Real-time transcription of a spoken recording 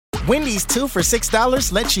Wendy's 2 for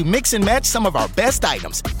 $6 lets you mix and match some of our best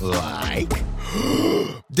items, like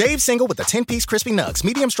Dave Single with a 10-piece crispy nugs,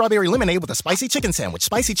 medium strawberry lemonade with a spicy chicken sandwich,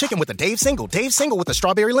 spicy chicken with a Dave Single with a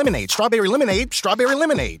strawberry lemonade,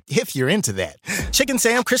 if you're into that. Chicken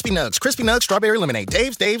Sam, crispy nugs, strawberry lemonade,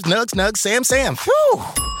 Dave's, nugs, Sam. Whew.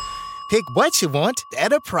 Pick what you want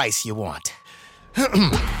at a price you want.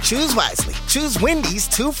 Choose wisely. Choose Wendy's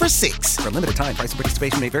 2 for $6. For a limited time, price and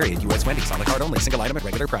participation may vary at U.S. Wendy's. On the card only. Single item at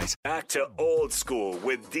regular price. Back to Old School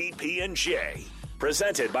with DP&J.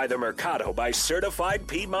 Presented by the Mercado by Certified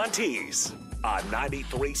Piedmontese. On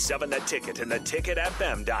 93.7 The Ticket and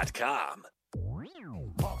theticketfm.com.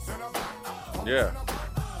 Yeah.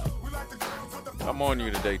 I'm on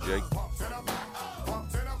you today, Jake.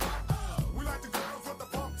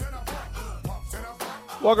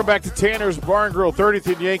 Welcome back to Tanner's Barn Grill, 30th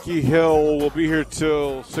and Yankee Hill. We'll be here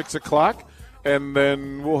till 6 o'clock, and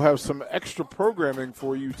then we'll have some extra programming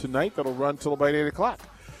for you tonight that'll run till about 8 o'clock.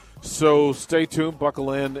 So stay tuned,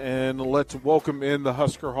 buckle in, and let's welcome in the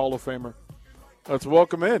Husker Hall of Famer. Let's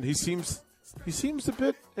welcome in. He seems a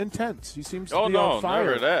bit intense. He seems to be on fire.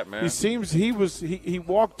 Never that, man. He seems he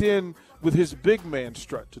walked in with his big man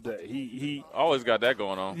strut today. He always got that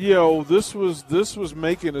going on. This was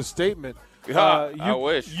making a statement. I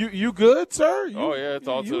wish. You good, sir? It's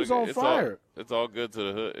all he was on fire. It's all good to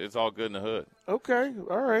the hood. It's all good in the hood. Okay,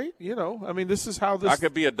 all right. This is how this. I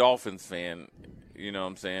could be a Dolphins fan. You know what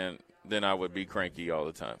I'm saying? Then I would be cranky all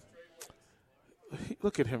the time.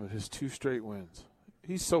 Look at him with his 2 straight wins.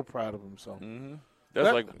 He's so proud of himself. Mm-hmm.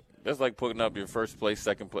 That's like putting up your first place,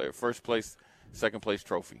 second place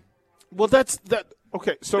trophy. Well, that's that.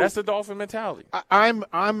 Okay, so that's the Dolphin mentality. I'm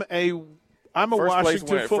a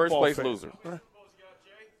Washington football first place fan. loser.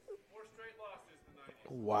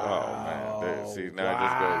 Wow. Oh, man. See, now I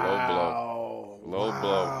just go low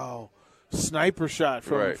blow. Sniper shot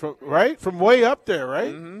from way up there,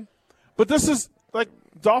 right? Mm-hmm. But this is like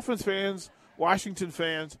Dolphins fans, Washington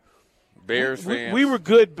fans, Bears fans. We were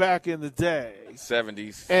good back in the day.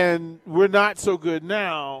 70s. And we're not so good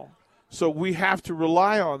now, so we have to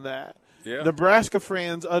rely on that. Yeah. Nebraska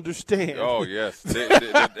fans understand. Oh, yes.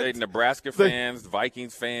 They Nebraska fans,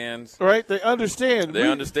 Vikings fans. Right? They understand. They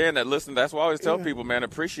understand that. Listen, that's why I always tell people, man,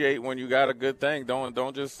 appreciate when you got a good thing. Don't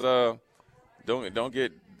just don't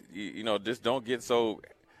get just don't get so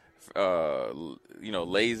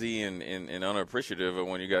lazy and unappreciative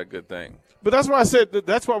when you got a good thing. But that's why I said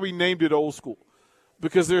that's why we named it Old School.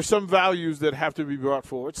 Because there's some values that have to be brought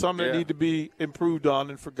forward, some that need to be improved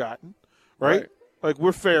on and forgotten. Right? Like,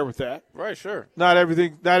 we're fair with that. Right, sure. Not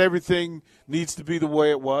everything needs to be the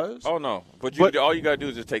way it was. Oh, no. But all you got to do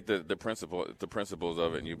is just take the principles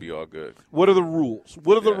of it, and you'll be all good. What are the rules?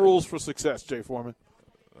 What are the rules for success, Jay Foreman?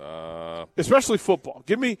 Especially football.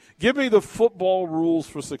 Give me the football rules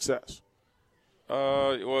for success.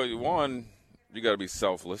 Well, one, you got to be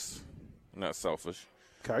selfless, not selfish.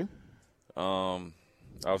 Okay.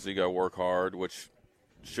 Obviously, you got to work hard, which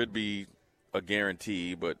should be a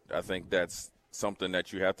guarantee, but I think that's something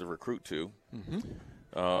that you have to recruit to. Mm-hmm.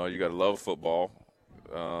 You got to love football,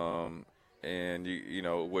 and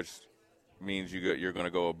which means you're going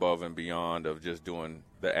to go above and beyond of just doing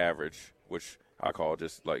the average, which I call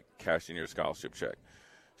just like cashing your scholarship check.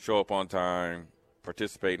 Show up on time,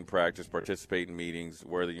 participate in practice, participate in meetings,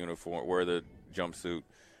 wear the uniform, wear the jumpsuit,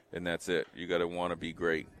 and that's it. You got to want to be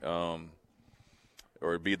great, or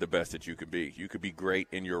be the best that you could be. You could be great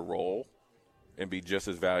in your role and be just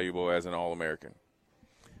as valuable as an All-American.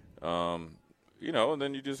 And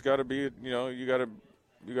then you just got to be, you got to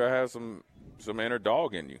have some inner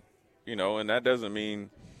dog in you, and that doesn't mean,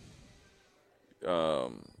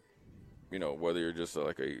 whether you're just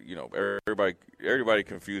like everybody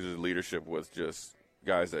confuses leadership with just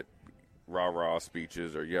guys that rah-rah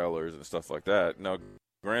speeches or yellers and stuff like that. Now,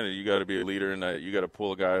 granted, you got to be a leader, and you got to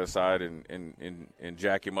pull a guy aside and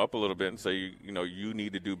jack him up a little bit and say, you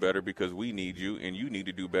need to do better because we need you, and you need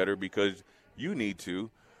to do better because you need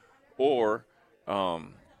to. Or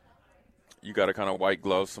you got to kind of white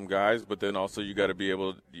glove some guys, but then also you got to be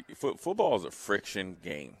able to football is a friction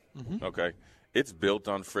game, okay? It's built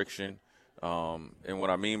on friction, and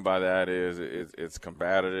what I mean by that is it's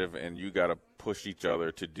combative, and you got to push each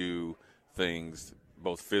other to do things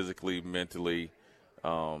both physically, mentally,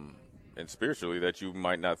 and spiritually that you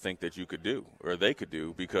might not think that you could do or they could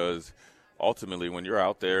do, because ultimately when you're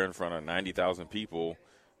out there in front of 90,000 people,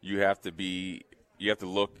 you have to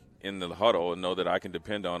look in the huddle and know that I can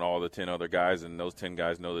depend on all the 10 other guys, and those 10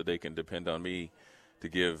 guys know that they can depend on me to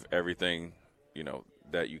give everything,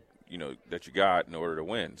 that you got in order to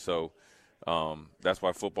win. So that's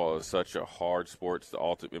why football is such a hard sport.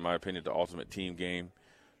 It's in my opinion, the ultimate team game.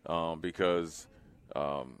 because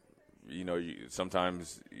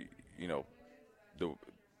sometimes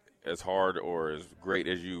as hard or as great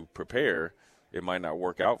as you prepare, it might not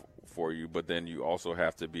work out for you. But then you also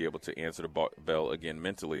have to be able to answer the bell again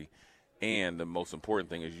mentally. And the most important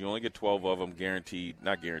thing is you only get 12 of them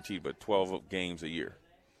not guaranteed, but 12 games a year.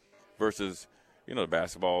 Versus, the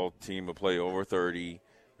basketball team will play over 30.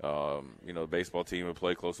 The baseball team will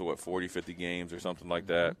play close to 40, 50 games or something like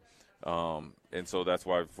that. And so that's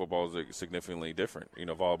why football is significantly different.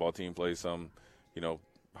 Volleyball team plays some,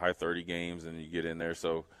 high 30 games and you get in there.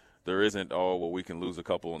 So there isn't, we can lose a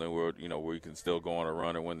couple and then we can still go on a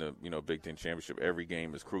run and win the, Big Ten championship. Every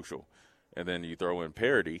game is crucial. And then you throw in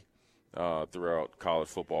parity throughout college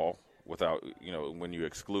football without, when you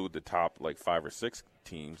exclude the top 5 or 6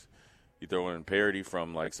 teams, you throw in parity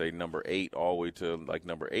from say number 8 all the way to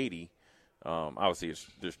number 80. Obviously it's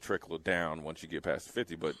just trickled down once you get past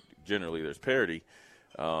 50, but generally there's parity.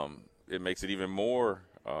 It makes it even more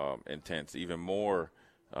intense, even more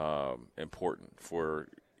important for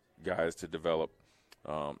guys to develop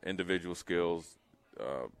individual skills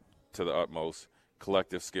to the utmost,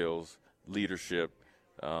 collective skills, leadership,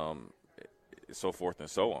 so forth and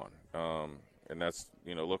so on. And that's,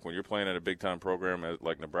 look, when you're playing at a big-time program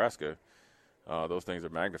like Nebraska, those things are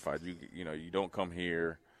magnified. You don't come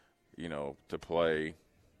here, to play,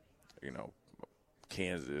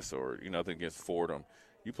 Kansas or, nothing against Fordham.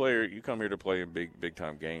 You come here to play in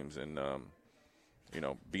big-time games. And,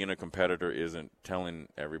 being a competitor isn't telling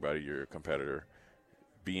everybody you're a competitor.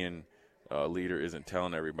 Being a leader isn't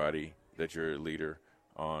telling everybody that you're a leader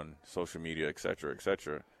on social media, et cetera, et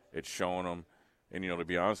cetera. It's showing them. And, to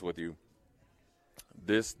be honest with you,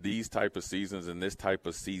 these type of seasons and this type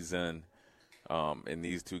of season in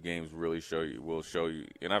these two games will show you.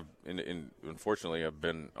 And unfortunately, I've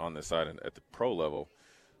been on this side at the pro level,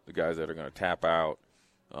 the guys that are going to tap out,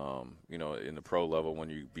 in the pro level when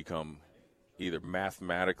you become either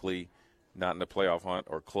mathematically not in the playoff hunt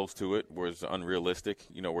or close to it, where it's unrealistic,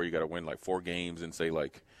 where you got to win 4 games and say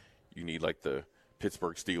you need the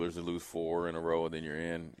Pittsburgh Steelers to lose 4 in a row and then you're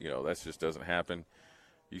in. That just doesn't happen.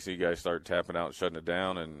 You see guys start tapping out and shutting it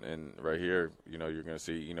down, and right here, you're going to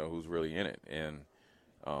see, who's really in it. And,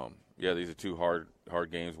 these are 2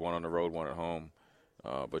 hard games, one on the road, one at home.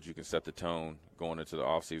 But you can set the tone going into the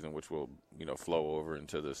offseason, which will, flow over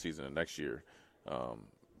into the season of next year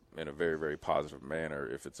in a very, very positive manner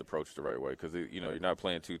if it's approached the right way. Because, you're not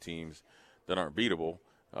playing 2 teams that aren't beatable.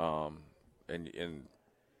 And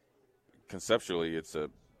conceptually, it's I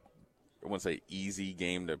wouldn't say easy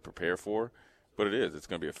game to prepare for, but it is. It's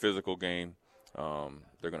going to be a physical game.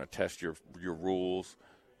 They're going to test your rules.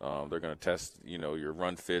 They're going to test, your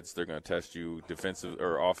run fits. They're going to test you defensive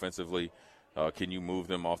or offensively. Can you move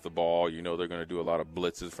them off the ball? They're going to do a lot of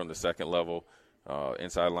blitzes from the second level.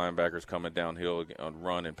 Inside linebackers coming downhill on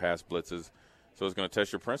run and pass blitzes. So it's going to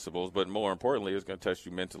test your principles, but more importantly, it's going to test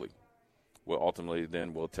you mentally. Well, ultimately,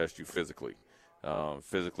 then will test you physically.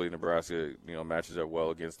 Physically, Nebraska, matches up well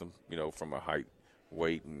against them, from a height,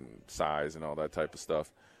 weight, and size and all that type of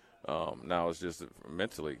stuff. Now it's just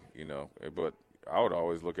mentally, but I would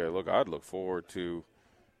always I'd look forward to,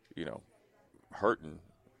 hurting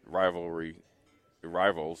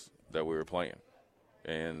rivals that we were playing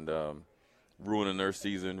and ruining their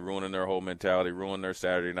season, ruining their whole mentality, ruining their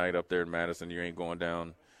Saturday night up there in Madison. You ain't going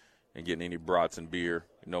down and getting any brats and beer.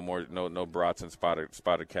 No brats and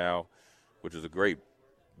spotted cow, which is a great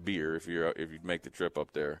beer if you make the trip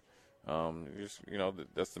up there.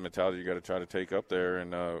 That's the mentality you got to try to take up there.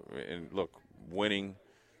 And look, winning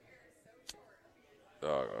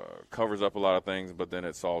covers up a lot of things, but then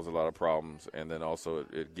it solves a lot of problems, and then also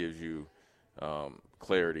it gives you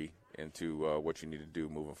clarity into what you need to do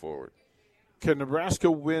moving forward. Can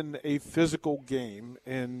Nebraska win a physical game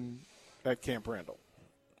at Camp Randall?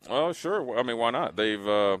 Oh, sure. I mean, why not? They've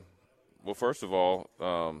well, first of all,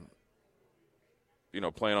 playing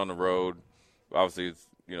on the road, obviously it's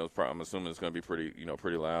I'm assuming it's going to be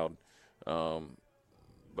pretty loud.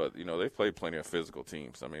 But they've played plenty of physical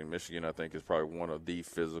teams. I mean, Michigan, I think, is probably one of the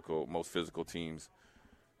most physical teams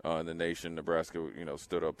in the nation. Nebraska,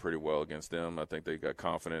 stood up pretty well against them. I think they got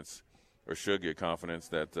confidence, or should get confidence,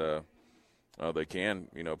 that they can,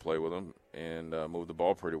 play with them and move the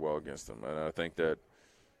ball pretty well against them. And I think that,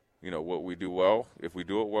 what we do well, if we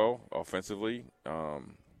do it well offensively,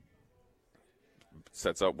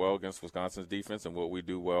 sets up well against Wisconsin's defense, and what we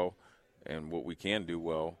do well and what we can do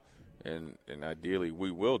well, and ideally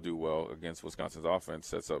we will do well against Wisconsin's offense,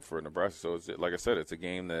 sets up for Nebraska. So, it's, like I said, it's a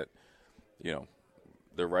game that,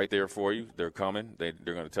 they're right there for you. They're coming. They're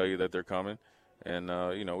going to tell you that they're coming. And,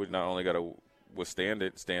 we not only got to withstand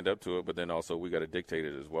it, stand up to it, but then also we got to dictate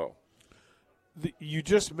it as well. You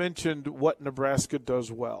just mentioned what Nebraska does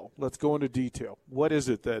well. Let's go into detail. What is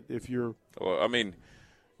it that if you're –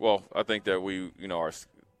 Well, I think that we, our,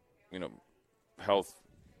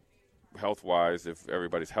 health-wise, if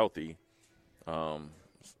everybody's healthy,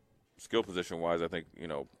 skill position-wise, I think,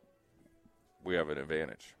 we have an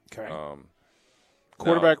advantage. Okay.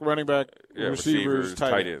 Quarterback, running back, yeah, receivers,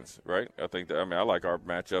 tight ends, right? I think that, I like our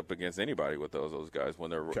matchup against anybody with those guys when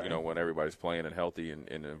they're, when everybody's playing and healthy and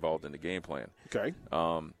involved in the game plan. Okay.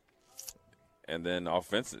 And then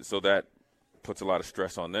offensive, so that puts a lot of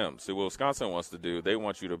stress on them. So what Wisconsin wants to do, they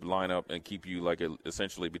want you to line up and keep you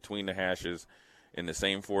essentially between the hashes in the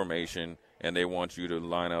same formation, and they want you to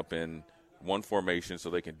line up in one formation so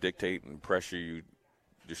they can dictate and pressure you,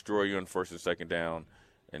 destroy you on first and second down,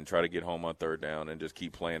 and try to get home on third down and just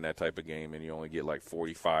keep playing that type of game, and you only get like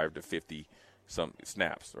 45 to 50 some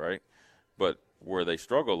snaps, right? But where they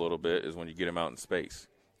struggle a little bit is when you get them out in space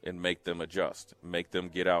and make them adjust, make them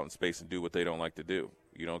get out in space and do what they don't like to do.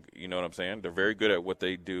 You know what I'm saying? They're very good at what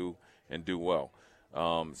they do and do well.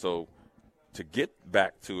 So to get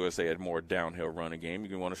back to, say, a more downhill running game,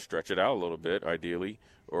 you want to stretch it out a little bit, ideally,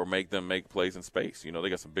 or make them make plays in space. They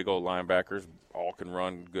got some big old linebackers, all can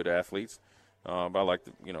run, good athletes. But I like,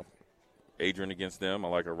 Adrian against them. I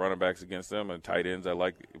like our running backs against them, and tight ends. I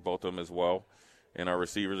like both of them as well, and our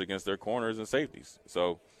receivers against their corners and safeties.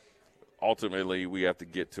 So ultimately, we have to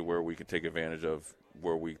get to where we can take advantage of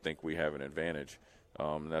where we think we have an advantage,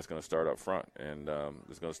 and that's going to start up front. And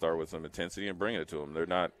it's going to start with some intensity and bringing it to them.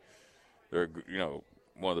 They're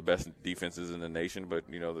one of the best defenses in the nation, but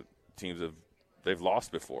the teams they've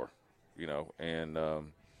lost before, and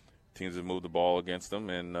teams have moved the ball against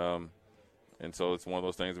them, and so it's one of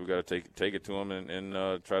those things we got to take it to them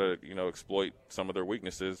and try to exploit some of their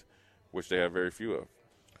weaknesses, which they have very few of.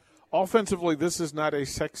 Offensively, this is not a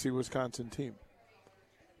sexy Wisconsin team.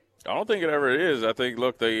 I don't think it ever is. I think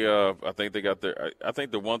I think they got their. I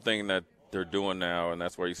think the one thing that they're doing now, and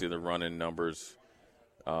that's where you see the running numbers,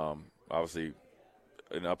 obviously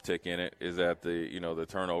an uptick in it, is that the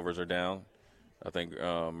turnovers are down. I think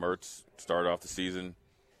Mertz started off the season,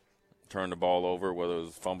 turned the ball over, whether it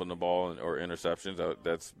was fumbling the ball or interceptions.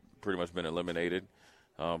 That's pretty much been eliminated.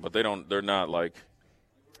 But they're not like,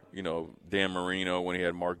 Dan Marino when he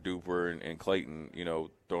had Mark Duper and Clayton,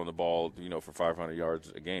 throwing the ball, for 500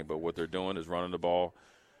 yards a game. But what they're doing is running the ball,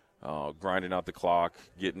 grinding out the clock,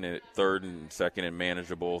 getting it third and second and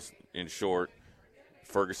manageable in short.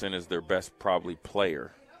 Ferguson is their best probably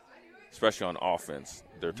player, especially on offense.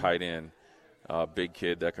 They're tight end. Big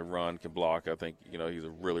kid that can run, can block. I think, he's a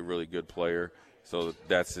really, really good player. So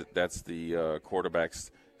that's the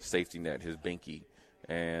quarterback's safety net, his binky.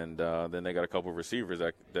 And then they got a couple of receivers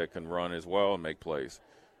that can run as well and make plays.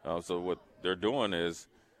 So what they're doing is,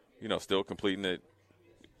 still completing it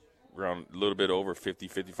around a little bit over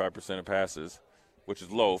 55% of passes, which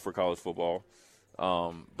is low for college football.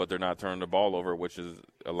 But they're not turning the ball over, which is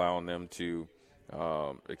allowing them to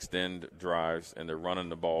extend drives, and they're running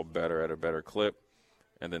the ball better at a better clip.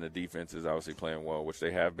 And then the defense is obviously playing well, which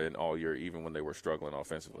they have been all year, even when they were struggling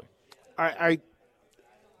offensively.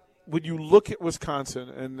 When you look at Wisconsin,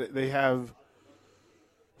 and they have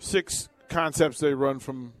 6 concepts they run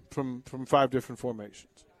from 5 different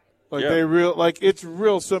formations. It's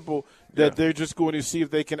real simple that they're just going to see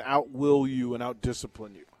if they can outwill you and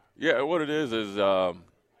outdiscipline you. Yeah, what it is they're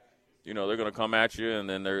going to come at you, and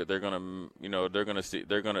then they're going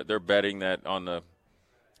to they're betting that on the,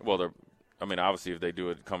 obviously if they do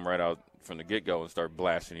it, come right out from the get-go and start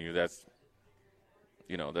blasting you, that's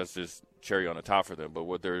just cherry on the top for them. But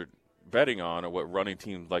what they're betting on, or what running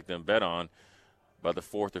teams like them bet on, by the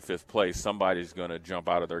 4th or 5th play, somebody's going to jump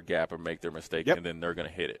out of their gap or make their mistake, and then they're going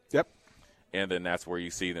to hit it. Yep. And then that's where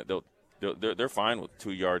you see that they're fine with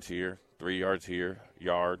 2 yards here, 3 yards here,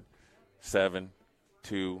 yard, 7,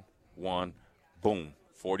 2, 1, boom,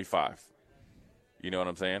 45. You know what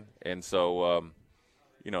I'm saying? And so,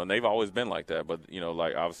 and they've always been like that. But,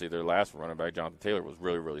 obviously their last running back, Jonathan Taylor, was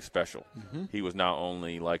really, really special. Mm-hmm. He was not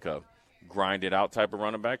only like a grinded out type of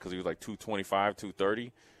running back, because he was like 225,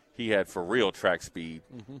 230. He had for real track speed,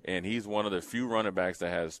 and he's one of the few running backs that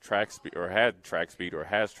has track speed or has track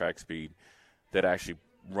speed that actually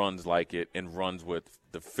runs like it and runs with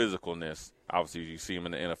the physicalness. Obviously, you see him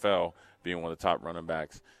in the NFL being one of the top running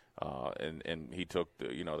backs, and he took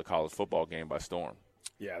the college football game by storm.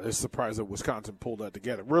 Yeah, this is surprised that Wisconsin pulled that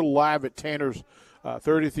together. We're live at Tanner's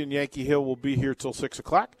 30th and Yankee Hill. We'll be here till 6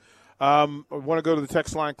 o'clock. I want to go to the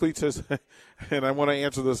text line. Cleet says, and I want to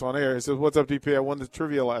answer this on air. He says, "What's up, DP? I won the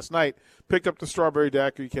trivia last night. Picked up the strawberry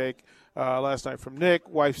daiquiri cake last night from Nick.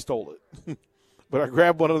 Wife stole it." but I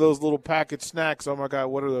grabbed one of those little packaged snacks. Oh, my God,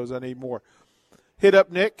 what are those? I need more. Hit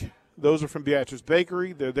Up Nick. Those are from Beatrice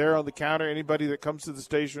Bakery. They're there on the counter. Anybody that comes to the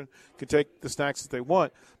station can take the snacks that they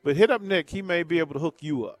want. But Hit Up Nick, he may be able to hook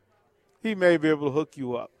you up.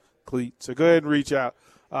 Cleet. So go ahead and reach out.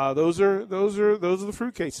 Those are the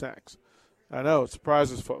fruitcake snacks. I know it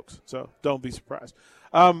surprises folks, so don't be surprised.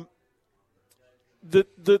 The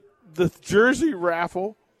jersey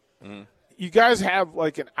raffle. Mm-hmm. You guys have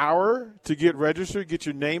like an hour to get registered, get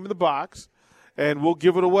your name in the box, and we'll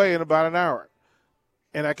give it away in about an hour.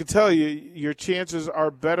 And I can tell you, your chances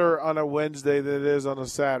are better on a Wednesday than it is on a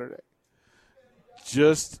Saturday.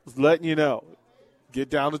 Just letting you know. Get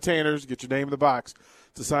down to Tanner's, get your name in the box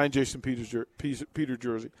to sign Jason Peter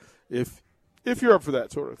jersey. If you're up for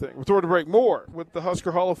that sort of thing. We're throwing a break. More with the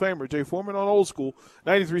Husker Hall of Famer, Jay Foreman, on Old School,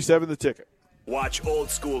 93.7 The Ticket. Watch Old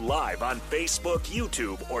School live on Facebook,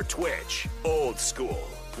 YouTube, or Twitch. Old School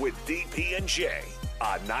with DP and J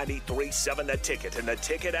on 93.7 The Ticket and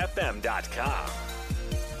theticketfm.com.